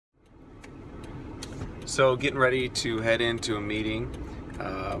So getting ready to head into a meeting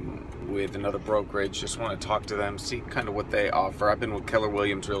with another brokerage. Just want to talk to them, see kind of what they offer. I've been with Keller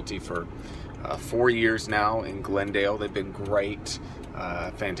Williams Realty for 4 years now in Glendale. They've been great,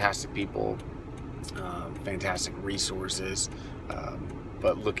 fantastic people, fantastic resources,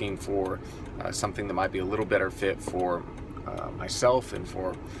 but looking for something that might be a little better fit for myself and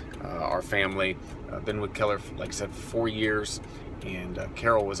for our family. I've been with Keller, like I said, for 4 years, and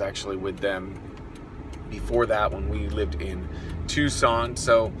Carol was actually with them before that when we lived in Tucson.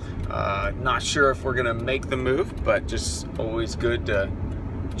 So not sure if we're gonna make the move, but just always good to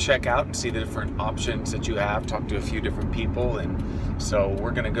check out and see the different options that you have, talk to a few different people. And so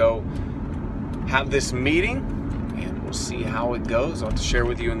we're gonna go have this meeting and we'll see how it goes. I'll have to share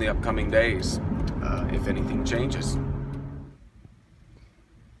with you in the upcoming days if anything changes.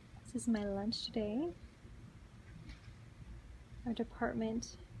 This is my lunch today. Our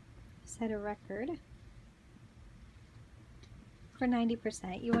department set a record for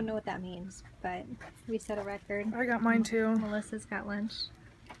 90%. You won't know what that means, but we set a record. I got mine too. Melissa's got lunch.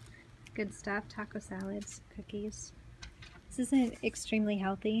 Good stuff. Taco salads, cookies. This isn't extremely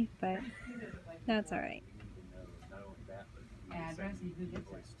healthy, but that's alright. Address, you could get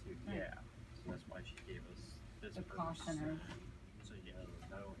yeah, so that's why she gave us this the cost center. So yeah,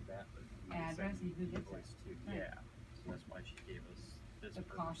 not only that, but Address, you could get place too. Yeah, so that's why she gave us this the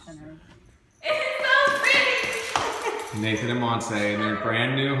cost center. Nathan and Monse in their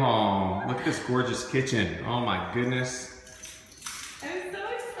brand new home. Look at this gorgeous kitchen. Oh my goodness. I'm so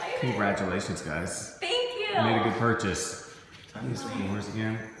excited. Congratulations, guys. Thank you. You made a good purchase. These floors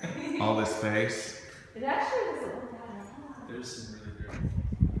again. All this space. It actually doesn't look bad at all. There's some really great.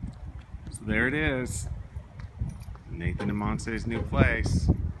 So there it is. Nathan and Monse's new place.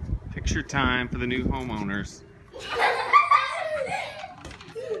 Picture time for the new homeowners.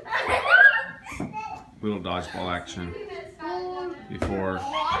 Little dodgeball action before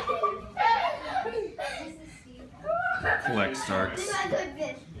collect starts.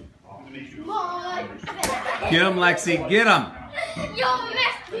 Get him, Lexi, get him!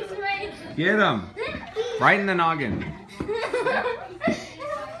 Get him! Right in the noggin.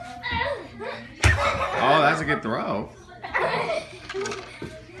 Oh, that's a good throw.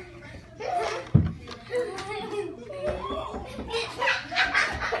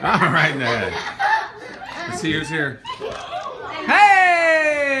 All right, then. Let's see who's here.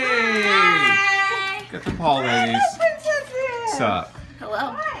 Hey! Got the Paul ladies. What's up?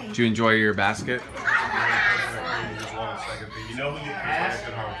 Hello. Did you enjoy your basket? You know who you asked?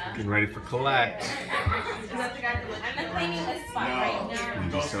 Getting ready for collect. I'm cleaning this spot right now.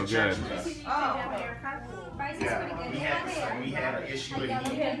 It'll be so good. We had an issue with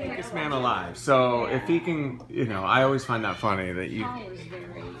Biggest man alive. So if he can, you know, I always find that funny that you.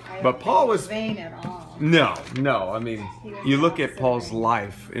 But Paul was Vain at all. no. I mean, you look at Paul's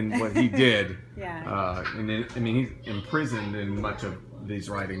life and what he did. Yeah. And I mean, he's imprisoned in much of these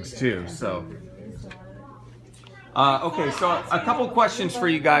writings too. So. Okay, so a couple questions for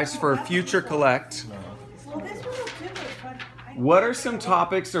you guys for future collect. What are some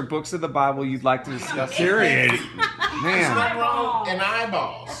topics or books of the Bible you'd like to discuss? Period. Man. and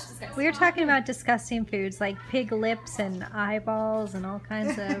eyeballs. We were talking about disgusting foods like pig lips and eyeballs and all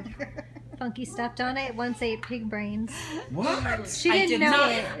kinds of funky stuff. Donna once ate pig brains. What? She didn't know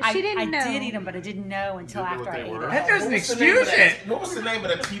it. She didn't know. I did eat them, but I didn't know until after I ate it. That doesn't excuse it. What was the name of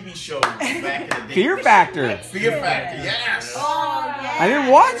the TV show back in the day? Fear Factor. Fear Factor, yes. Oh, yeah. I didn't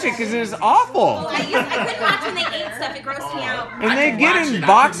watch it because it was awful. I couldn't watch when they ate stuff. It grossed me out. And they get in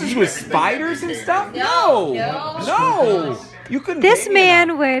boxes with spiders and stuff? No. You couldn't. This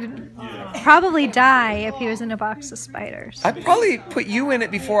man would probably die if he was in a box of spiders. I'd probably put you in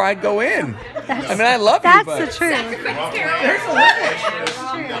it before I'd go in. I mean, I love you, That's but the truth. there's a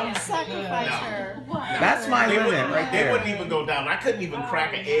limit. Sacrifice her. That's my limit right They wouldn't there. even go down. I couldn't even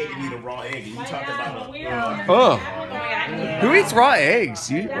crack an egg and eat a raw egg. And you talk about a Oh. Who eats raw eggs?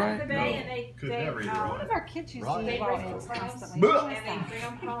 You eat raw? could never eat a raw One egg. of our kids used to eat raw eggs constantly.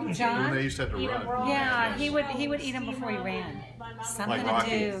 When John? they used to have to run. Yeah, he would eat them before he ran. Something Like to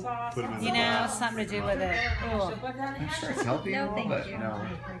Rocky. do, Put 'em in you the know, box. something to do with it. Ugh. I'm sure it's healthy, No, thank but you.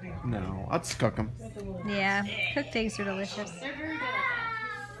 no. I'll just cook them. Yeah, cooked eggs are delicious.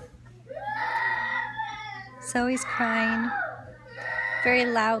 Zoe's crying very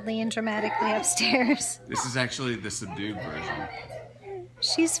loudly and dramatically upstairs. This is actually the subdued version.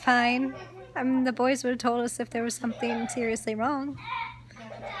 She's fine. The boys would have told us if there was something seriously wrong.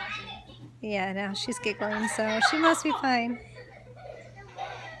 Yeah, now she's giggling, so she must be fine.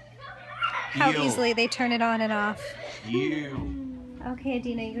 How Heel. easily they turn it on and off. You. Okay,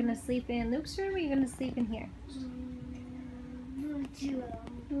 Adina, you gonna sleep in Luke's room or you gonna sleep in here?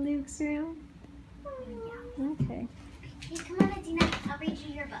 Luke's room? Okay. Hey, come on, Adina. I'll read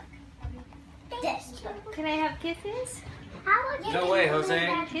you your book. This book. Can I have kisses? No way,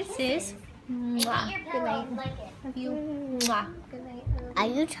 Jose. Kisses? Mwah. Good night. Love you. Mwah. Good night. Are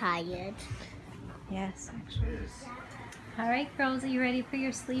you tired? Yes, actually. All right, girls, are you ready for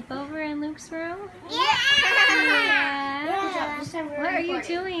your sleepover in Luke's room? Yeah! What are you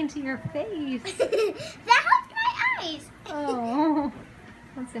doing to your face? That helped my eyes. Oh,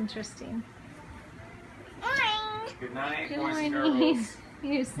 that's interesting. Good night, Good boys and morning. girls.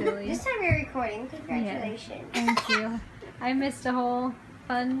 You're silly. This time you're recording. Congratulations. Thank you. I missed a whole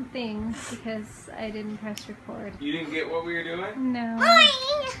fun thing because I didn't press record. You didn't get what we were doing? No, I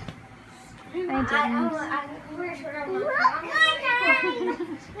I didn't.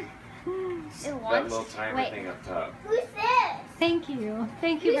 That little timer thing up top. Who's this? Thank you.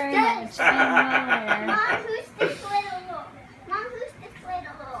 Thank you very Who's much. I'm well aware. Mom, who's this little? Mom, who's this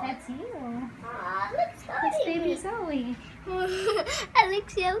little? That's you. Aw, looks so That's baby Zoe. I look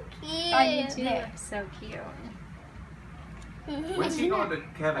so cute. Oh, you do look so cute. When's he going to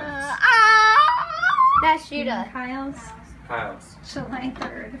Kevin's? That's Judah. Kyle's Kyle's. July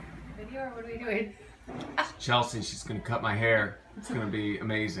 3rd. Video or what are we doing? Chelsea, she's going to cut my hair. It's going to be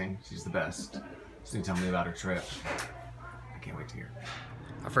amazing. She's the best. She's going to tell me about her trip. I can't wait to hear.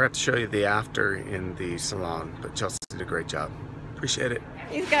 I forgot to show you the after in the salon, but Chelsea did a great job. Appreciate it.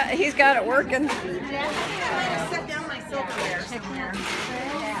 He's got it working. Set down my silverware somewhere.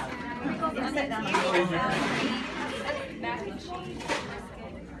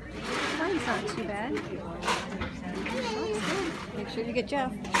 Mine's not too bad. Make sure you get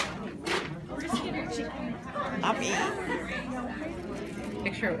Jeff. Uppy.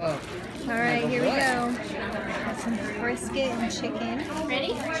 Picture. Oh. All right, here we go. Got some brisket and chicken.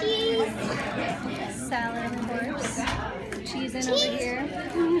 Ready? Cheese. Salad, of course. Cheese in over here.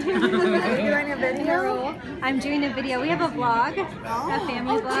 Are you doing a video? I'm doing a video. We have a vlog, a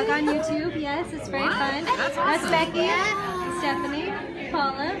family vlog on YouTube. Yes, it's very fun. That's Becky, Stephanie,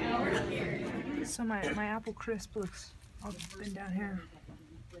 Paula. So my apple crisp looks all thin down here.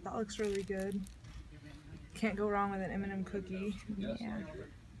 That looks really good. Can't go wrong with an M&M cookie. Yeah.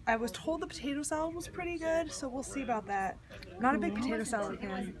 I was told the potato salad was pretty good, so we'll see about that. Not a big potato salad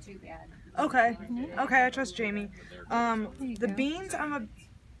fan. Okay. Okay, I trust Jamie. The beans,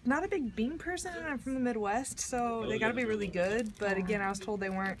 not a big bean person, and I'm from the Midwest, so they gotta be really good. But again, I was told they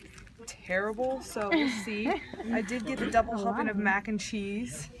weren't terrible, so we'll see. I did get the double helping of mac and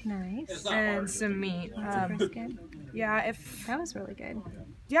cheese. Nice. And some meat. Brisket. Yeah, That was really good.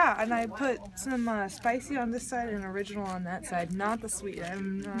 yeah, and I put some spicy on this side and original on that side. Not the sweet.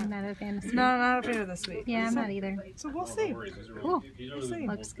 I'm Not a fan of sweet. not a fan of the sweet. Yeah, I'm not either. So we'll see. Cool. We'll see.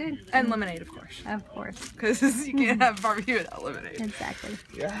 Looks good. And lemonade, of course, Of course. because you can't have barbecue without lemonade. Exactly.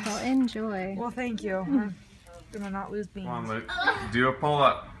 Yeah. Well, enjoy. Well, thank you. I'm gonna not lose beans. Come on, Luke. Do a pull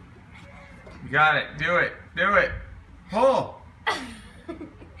up. You got it. Do it. Do it. Pull.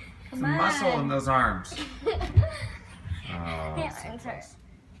 Some muscle in those arms. Oh, I'm sorry.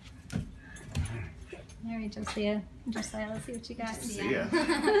 All right, Josiah. Josiah, let's see what you got. see ya.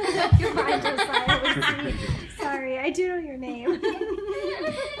 You're fine, Josiah. Let's see. Sorry, I do know your name.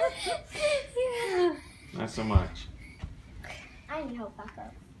 Not so much. I need help back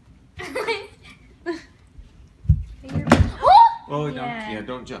up. Oh, don't. Yeah. Yeah,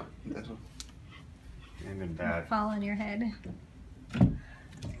 don't jump. That's what. And then bad. Fall on your head.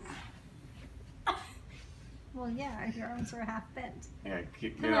 Well, yeah, if your arms were half bent. Yeah,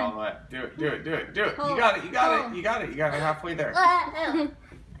 get Come all on. that. Do it. Do it. Do it. Do it. Pull. You got it. You got Pull. it. You got it. You got it halfway there.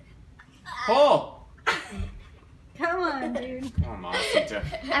 Pull. Come on, dude. Come on, Mamacita.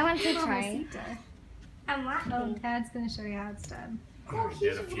 I want to try. Mamacita. I'm Oh, laughing. Dad's gonna show you how it's done. Oh, I he's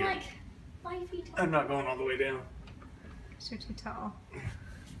did a few. like 5 feet tall. I'm not going all the way down. You're too tall.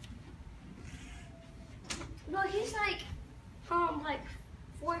 No, he's like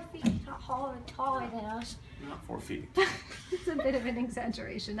 4 feet taller than us. Not 4 feet. It's a bit of an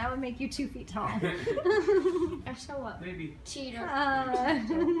exaggeration. That would make you 2 feet tall. Or so what? Maybe. Cheater. Uh,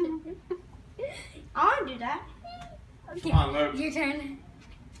 I want to do that. Come on, Luke. Your turn.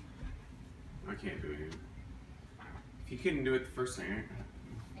 I can't do it. If you couldn't do it the first thing, right?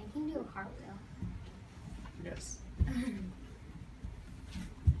 I can do a cartwheel. Yes.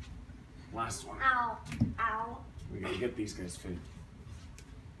 Last one. Ow. Ow. We gotta get these guys fit.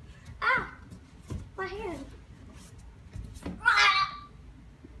 Ah! My hand.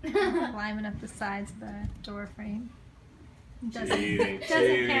 climbing up the sides of the door frame. Cheating,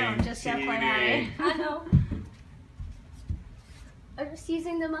 Doesn't count, just cheating. FYI. I know. just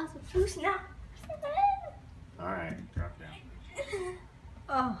using the muscle juice now. All right, drop down.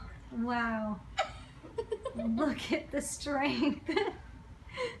 Oh, wow. Look at the strength.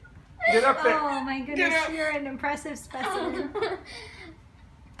 Get up there. Oh my goodness, you're an impressive specimen.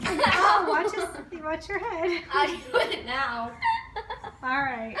 Oh, watch your head. I'll do it now. All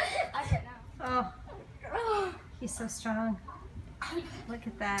right. I can now. Oh, he's so strong. Look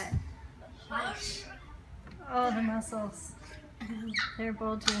at that. Oh, the muscles. They're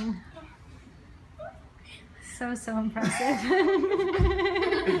bulging. So impressive.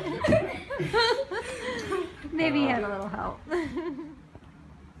 Maybe he had a little help.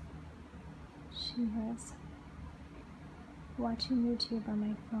 She was watching YouTube on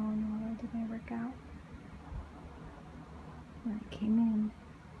my phone while I did my workout. When I came in,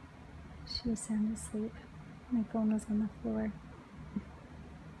 she was sound asleep. My phone was on the floor.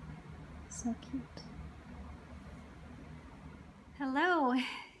 So cute. Hello,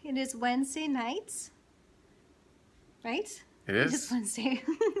 it is Wednesday nights, right? It It is is? Wednesday,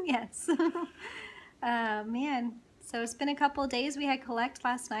 yes. Man, so it's been a couple of days. We had Collect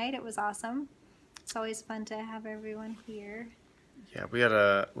last night. It was awesome. It's always fun to have everyone here. Yeah, we had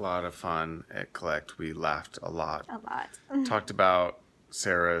a lot of fun at Collect. We laughed a lot. A lot. Talked about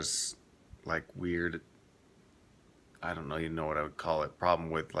Sarah's like weird, I don't know, you know what I would call it, problem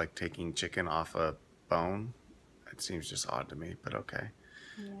with like taking chicken off a bone. It seems just odd to me, but okay.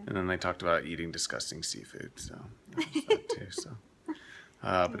 Yeah. And then they talked about eating disgusting seafood, so that was that too. So,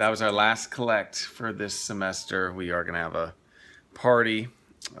 but that was our last Collect for this semester. We are going to have a party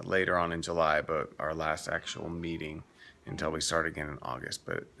later on in July, but our last actual meeting until we start again in August.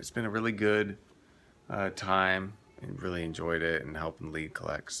 But it's been a really good time and really enjoyed it and helping lead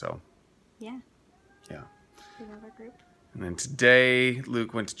Collect. So, Yeah. yeah. We love our group. And then today,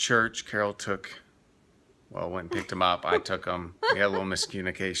 Luke went to church. Carol went and picked him up. I took him. We had a little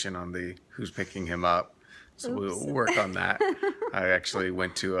miscommunication on who's picking him up. So we'll work on that. I actually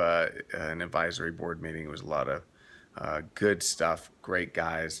went to an advisory board meeting. It was a lot of good stuff, great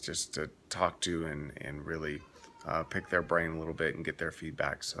guys just to talk to and really pick their brain a little bit and get their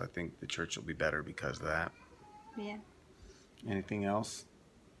feedback. So I think the church will be better because of that. Yeah. Anything else?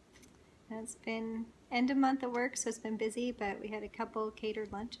 It's been end of month at work, so it's been busy, but we had a couple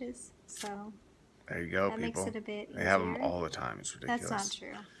catered lunches, so There you go, that people. makes it a bit They have them easier. all the time. It's ridiculous. That's not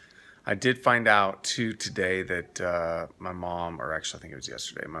true. I did find out too today that my mom, or actually I think it was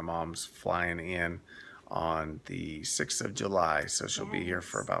yesterday, my mom's flying in on the 6th of July. So she'll be here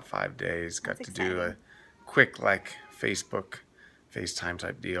for Yes. about 5 days. Got That's to do a exciting. quick like FaceTime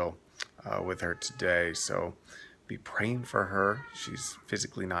type deal with her today. So be praying for her. She's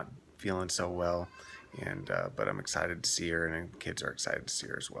physically not feeling so well. And but I'm excited to see her, and the kids are excited to see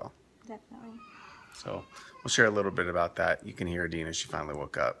her as well. Definitely. So we'll share a little bit about that. You can hear Adina. She finally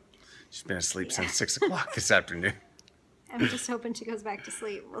woke up. She's been asleep since 6 o'clock this afternoon. I'm just hoping she goes back to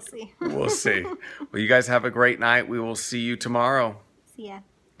sleep. We'll see. We'll see. Well, you guys have a great night. We will see you tomorrow. See ya.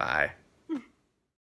 Bye.